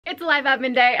It's live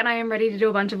admin day and I am ready to do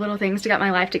a bunch of little things to get my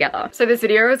life together. So this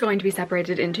video is going to be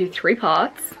separated into 3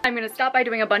 parts. I'm going to start by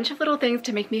doing a bunch of little things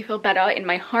to make me feel better in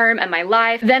my home and my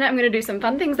life. Then I'm going to do some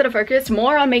fun things that are focused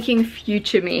more on making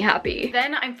future me happy.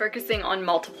 Then I'm focusing on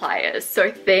multipliers,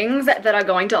 so things that are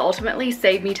going to ultimately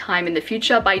save me time in the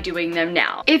future by doing them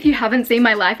now. If you haven't seen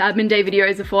my life admin day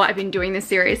videos before, I've been doing this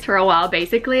series for a while.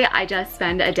 Basically, I just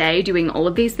spend a day doing all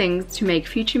of these things to make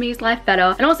future me's life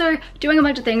better, and also doing a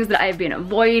bunch of things that I've been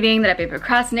avoiding, that I've been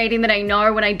procrastinating, that I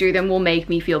know when I do them will make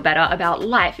me feel better about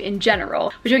life in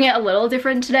general. We're doing it a little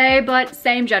different today, but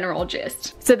same general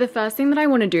gist. So the first thing that I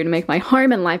want to do to make my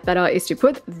home and life better is to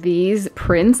put these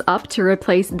prints up to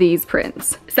replace these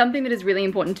prints. Something that is really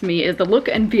important to me is the look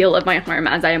and feel of my home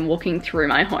as I am walking through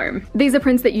my home. These are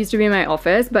prints that used to be in my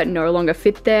office but no longer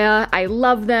fit there. I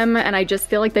love them and I just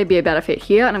feel like they'd be a better fit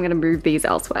here, and I'm gonna move these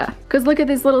elsewhere. Because look at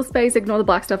this little space, ignore the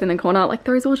black stuff in the corner, like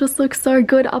those all just look so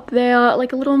good up there,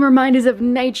 like little reminders of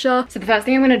nature. So the first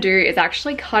thing I'm gonna do is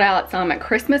actually cut out some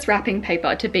Christmas wrapping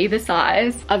paper to be the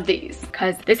size of these,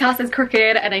 because this house is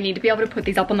crooked and I need to be able to put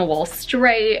these up on the wall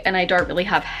straight and I don't really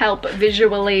have help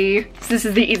visually. So this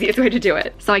is the easiest way to do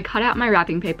it. So I cut out my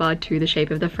wrapping paper to the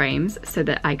shape of the frames so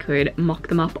that I could mock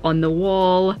them up on the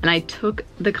wall, and I took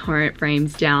the current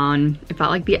frames down. It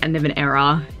felt like the end of an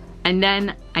era, and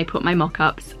then I put my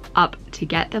mock-ups up to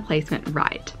get the placement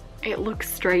right. It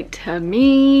looks straight to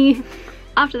me.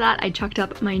 After that, I chucked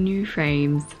up my new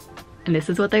frames, and this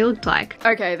is what they looked like.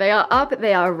 Okay, they are up,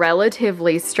 they are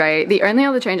relatively straight. The only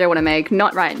other change I want to make,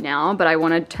 not right now, but I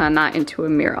want to turn that into a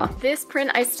mirror. This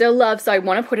print I still love, so I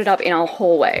want to put it up in our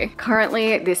hallway.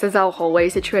 Currently, this is our hallway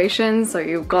situation. So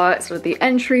you've got sort of the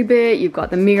entry bit, you've got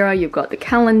the mirror, you've got the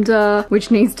calendar, which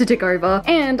needs to tick over,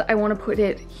 and I want to put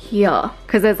it here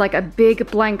because there's like a big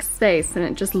blank space and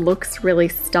it just looks really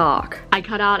stark. I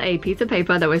cut out a piece of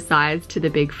paper that was sized to the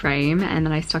big frame, and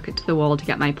then I stuck it to the wall to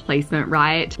get my placement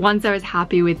right. Once I was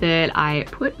happy with it, I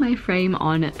put my frame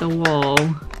on the wall.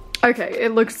 Okay,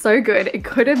 it looks so good. It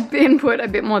could have been put a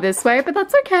bit more this way, but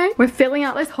that's okay. We're filling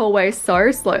out this hallway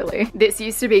so slowly. This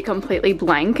used to be completely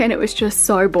blank and it was just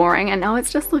so boring, and now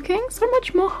it's just looking so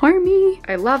much more homey.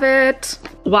 I love it.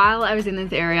 While I was in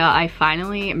this area, I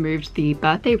finally moved the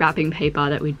birthday wrapping paper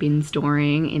that we'd been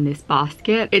storing in this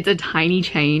basket. It's a tiny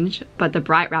change, but the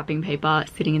bright wrapping paper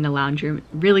sitting in the lounge room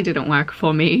really didn't work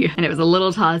for me, and it was a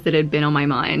little task that had been on my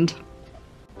mind.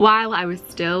 While I was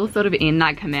still sort of in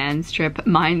that command strip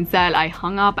mindset, I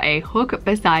hung up a hook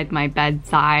beside my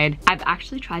bedside. I've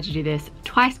actually tried to do this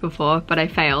twice before, but I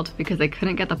failed because I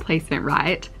couldn't get the placement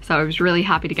right. So I was really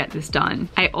happy to get this done.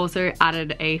 I also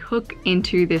added a hook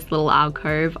into this little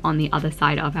alcove on the other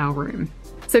side of our room.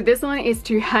 So this one is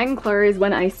to hang clothes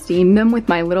when I steam them with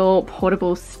my little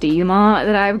portable steamer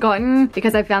that I've gotten,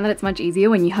 because I found that it's much easier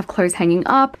when you have clothes hanging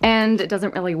up, and it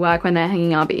doesn't really work when they're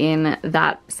hanging up in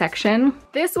that section.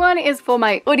 This one is for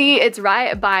my hoodie. It's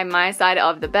right by my side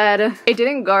of the bed. It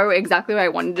didn't go exactly where I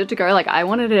wanted it to go. Like, I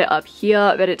wanted it up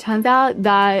here, but it turns out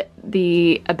that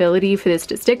the ability for this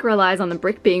to stick relies on the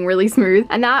brick being really smooth,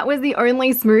 and that was the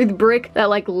only smooth brick that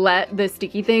like let the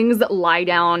sticky things lie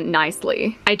down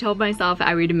nicely. I told myself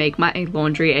I would make my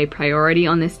laundry a priority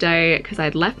on this day because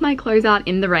I'd left my clothes out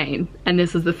in the rain, and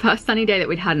this was the first sunny day that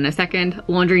we'd had in a second.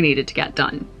 Laundry needed to get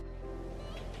done.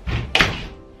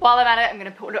 While I'm at it, I'm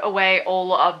gonna put away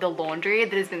all of the laundry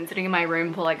that has been sitting in my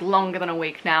room for like longer than a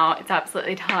week now. It's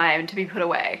absolutely time to be put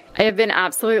away. I have been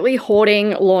absolutely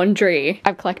hoarding laundry.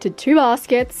 I've collected 2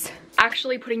 baskets.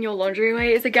 Actually putting your laundry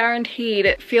away is a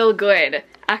guaranteed feel good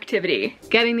activity.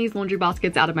 Getting these laundry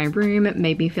baskets out of my room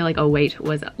made me feel like a weight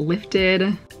was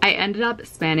lifted. I ended up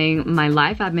spanning my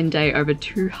life admin day over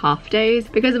 2 half days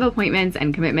because of appointments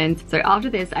and commitments. So after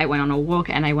this, I went on a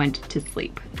walk and I went to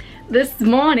sleep. This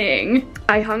morning,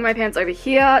 I hung my pants over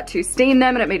here to steam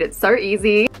them, and it made it so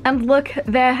easy. And look,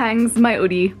 there hangs my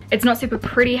hoodie. It's not super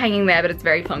pretty hanging there, but it's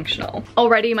very functional.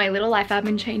 Already, my little life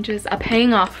admin changes are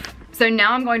paying off. So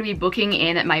now I'm going to be booking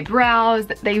in my brows.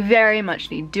 They very much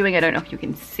need doing. I don't know if you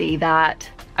can see that.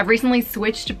 I've recently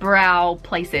switched brow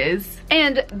places,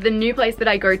 and the new place that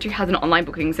I go to has an online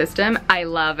booking system. I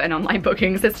love an online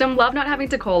booking system. Love not having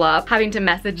to call up, having to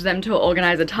message them to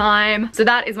organize a time. So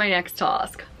that is my next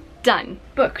task. Done.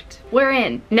 Booked. We're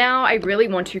in. Now I really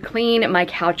want to clean my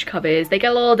couch covers. They get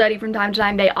a little dirty from time to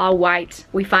time. They are white.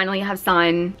 We finally have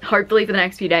sun, hopefully for the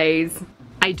next few days.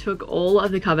 I took all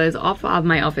of the covers off of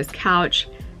my office couch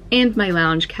and my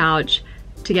lounge couch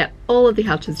to get all of the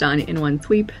couches done in one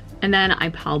sweep, and then I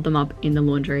piled them up in the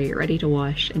laundry ready to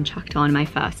wash and chucked on my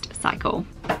first cycle.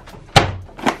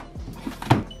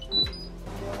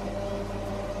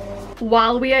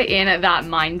 While we are in that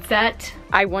mindset,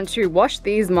 I want to wash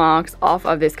these marks off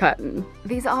of this curtain.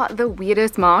 These are the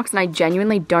weirdest marks and I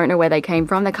genuinely don't know where they came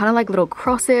from. They're kind of like little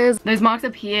crosses. Those marks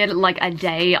appeared like a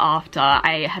day after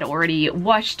I had already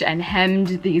washed and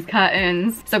hemmed these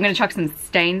curtains. So I'm gonna chuck some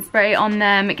stain spray on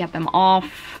them, get them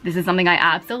off. This is something I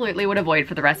absolutely would avoid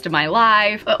for the rest of my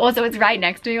life. But also it's right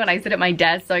next to me when I sit at my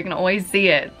desk so I can always see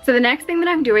it. So the next thing that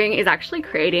I'm doing is actually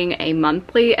creating a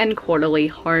monthly and quarterly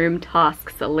home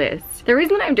tasks list. The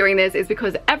reason that I'm doing this is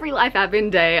because every life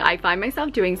admin day I find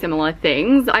myself doing similar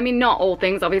things. I mean, not all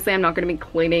things. Obviously, I'm not going to be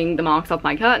cleaning the marks off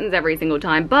my curtains every single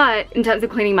time, but in terms of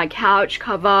cleaning my couch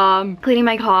cover, cleaning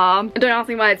my car, don't ask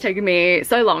me why it's taken me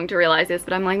so long to realize this,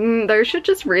 but I'm like, those should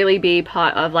just really be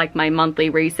part of like my monthly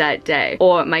reset day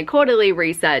or my quarterly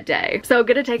reset day. So I'm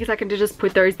going to take a second to just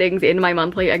put those things in my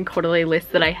monthly and quarterly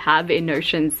list that I have in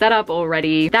Notion set up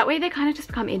already. That way they kind of just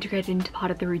become integrated into part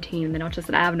of the routine and they're not just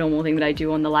an abnormal thing that I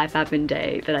do on the life admin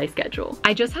day that I schedule.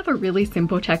 I just have a really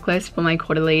simple checklist for my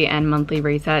quarterly and monthly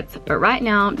resets, but right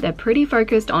now they're pretty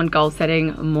focused on goal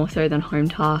setting more so than home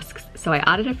tasks. So I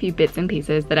added a few bits and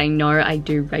pieces that I know I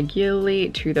do regularly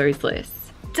to those lists.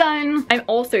 Done. I'm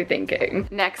also thinking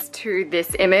next to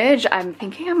this image, I'm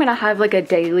thinking I'm gonna have like a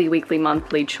daily, weekly,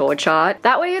 monthly chore chart.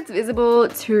 That way it's visible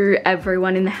to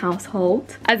everyone in the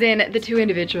household, as in the two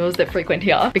individuals that frequent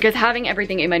here, because having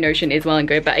everything in my Notion is well and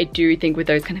good, but I do think with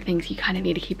those kind of things, you kind of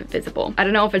need to keep it visible. I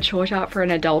don't know if a chore chart for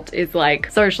an adult is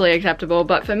like socially acceptable,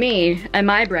 but for me and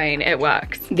my brain, it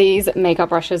works. These makeup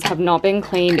brushes have not been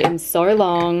cleaned in so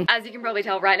long. As you can probably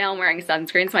tell, right now I'm wearing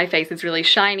sunscreen, so my face is really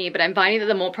shiny, but I'm finding that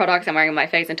the more products I'm wearing on my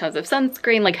face in terms of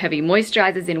sunscreen, like heavy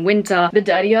moisturizers in winter, the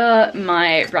dirtier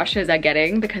my brushes are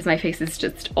getting because my face is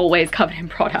just always covered in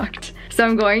product. So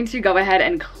I'm going to go ahead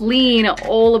and clean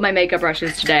all of my makeup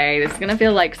brushes today. This is gonna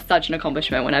feel like such an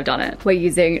accomplishment when I've done it. We're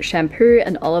using shampoo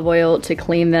and olive oil to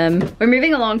clean them. We're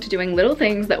moving along to doing little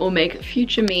things that will make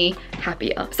future me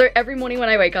happier. So every morning when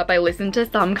I wake up, I listen to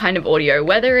some kind of audio,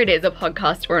 whether it is a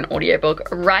podcast or an audiobook.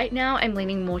 Right now, I'm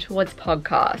leaning more towards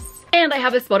podcasts. And I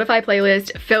have a Spotify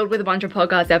playlist filled with a bunch of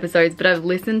podcast episodes, but I've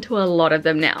listened to a lot of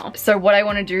them now. So what I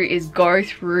want to do is go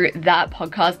through that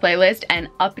podcast playlist and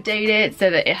update it so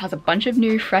that it has a bunch of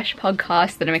new, fresh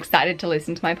podcasts that I'm excited to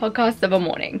listen to my podcasts of a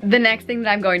morning. The next thing that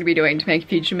I'm going to be doing to make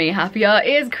future me happier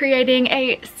is creating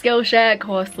a Skillshare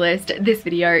course list. This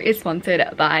video is sponsored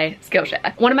by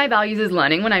Skillshare. One of my values is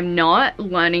learning. When I'm not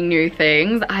learning new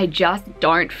things, I just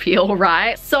don't feel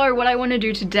right. So what I want to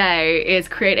do today is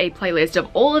create a playlist of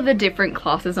all of the different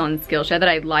classes on Skillshare that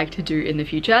I'd like to do in the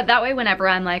future. That way whenever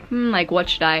I'm like, like what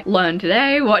should I learn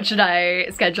today? What should I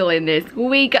schedule in this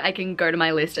week? I can go to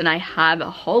my list and I have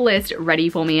a whole list ready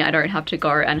for me. I don't have to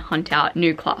go and hunt out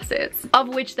new classes, of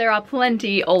which there are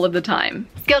plenty all of the time.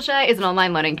 Skillshare is an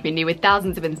online learning community with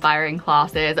thousands of inspiring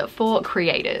classes for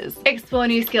creators. Explore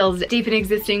new skills, deepen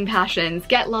existing passions,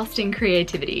 get lost in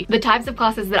creativity. The types of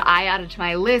classes that I added to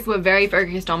my list were very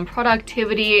focused on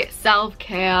productivity,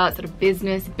 self-care, sort of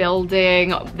business building.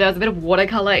 There's a bit of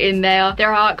watercolor in there.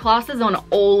 There are classes on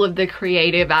all of the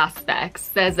creative aspects.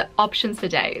 There's options for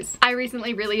days. I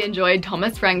recently really enjoyed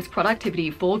Thomas Frank's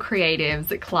Productivity for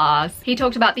Creatives class. He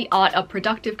talked about the art of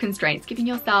productive constraints, giving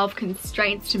yourself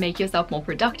constraints to make yourself more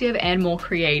productive and more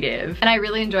creative. And I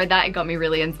really enjoyed that. It got me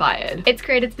really inspired. It's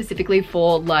created specifically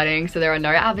for learning, so there are no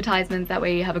advertisements. That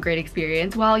way you have a great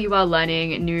experience while you are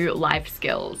learning new life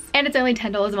skills. And it's only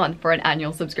 $10 a month for an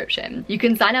annual subscription. You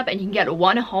can sign up and you can get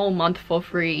one whole month for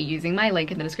free using my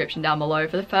link in the description down below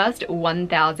for the first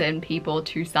 1,000 people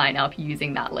to sign up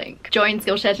using that link. Join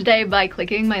Skillshare today by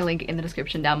clicking my link in the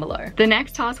description down below. The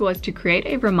next task was to create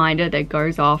a reminder that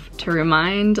goes off to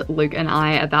remind Luke and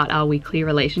I about our weekly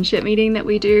relationship meeting that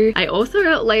we do. I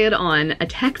also layered on a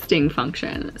texting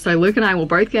function. So Luke and I will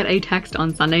both get a text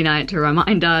on Sunday night to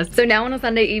remind us. So now on a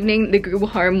Sunday evening, the Google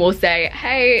Home will say,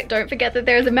 hey, don't forget that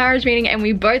there's a marriage meeting, and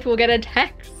we both will get a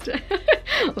text.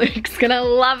 Luke's gonna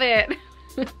love it.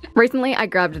 Recently I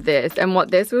grabbed this, and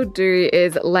what this will do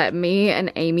is let me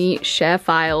and Amy share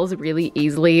files really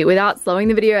easily without slowing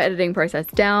the video editing process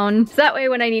down. So that way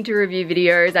when I need to review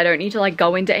videos, I don't need to like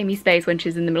go into Amy's space when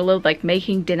she's in the middle of like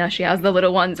making dinner. She has the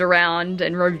little ones around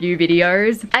and review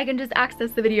videos. I can just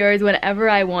access the videos whenever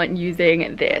I want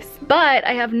using this. But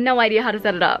I have no idea how to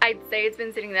set it up. I'd say it's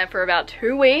been sitting there for about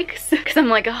 2 weeks because I'm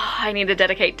like, oh, I need to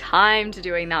dedicate time to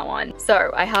doing that one.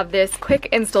 So I have this quick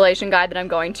installation guide that I'm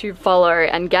going to follow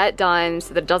and get done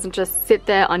so that it doesn't just sit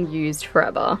there unused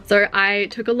forever. So I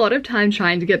took a lot of time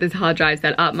trying to get this hard drive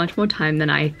set up, much more time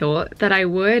than I thought that I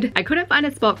would. I couldn't find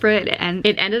a spot for it, and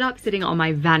it ended up sitting on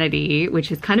my vanity,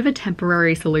 which is kind of a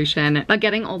temporary solution, but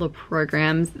getting all the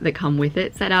programs that come with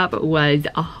it set up was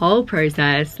a whole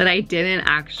process that I didn't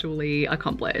actually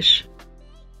accomplish.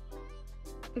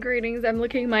 Greetings, I'm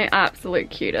looking my absolute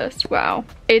cutest. Wow.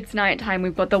 It's nighttime,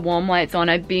 we've got the warm lights on,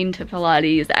 I've been to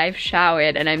Pilates, I've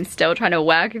showered, and I'm still trying to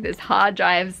work this hard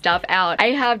drive stuff out.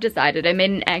 I have decided, I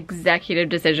made an executive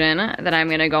decision that I'm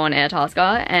gonna go on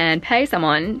Airtasker and pay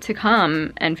someone to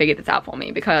come and figure this out for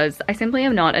me because I simply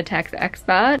am not a tech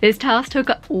expert. This task took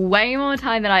way more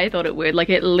time than I thought it would. Like,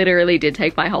 it literally did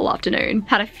take my whole afternoon.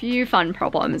 Had a few fun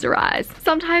problems arise.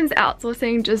 Sometimes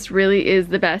outsourcing just really is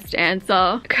the best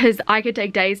answer because I could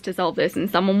take days to solve this and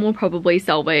someone will probably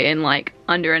solve it in like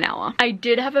under an hour. I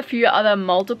did have a few other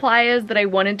multipliers that I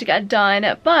wanted to get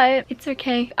done, but it's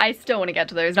okay. I still want to get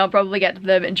to those and I'll probably get to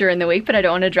them during the week, but I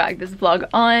don't want to drag this vlog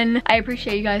on. I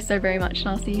appreciate you guys so very much and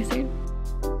I'll see you soon.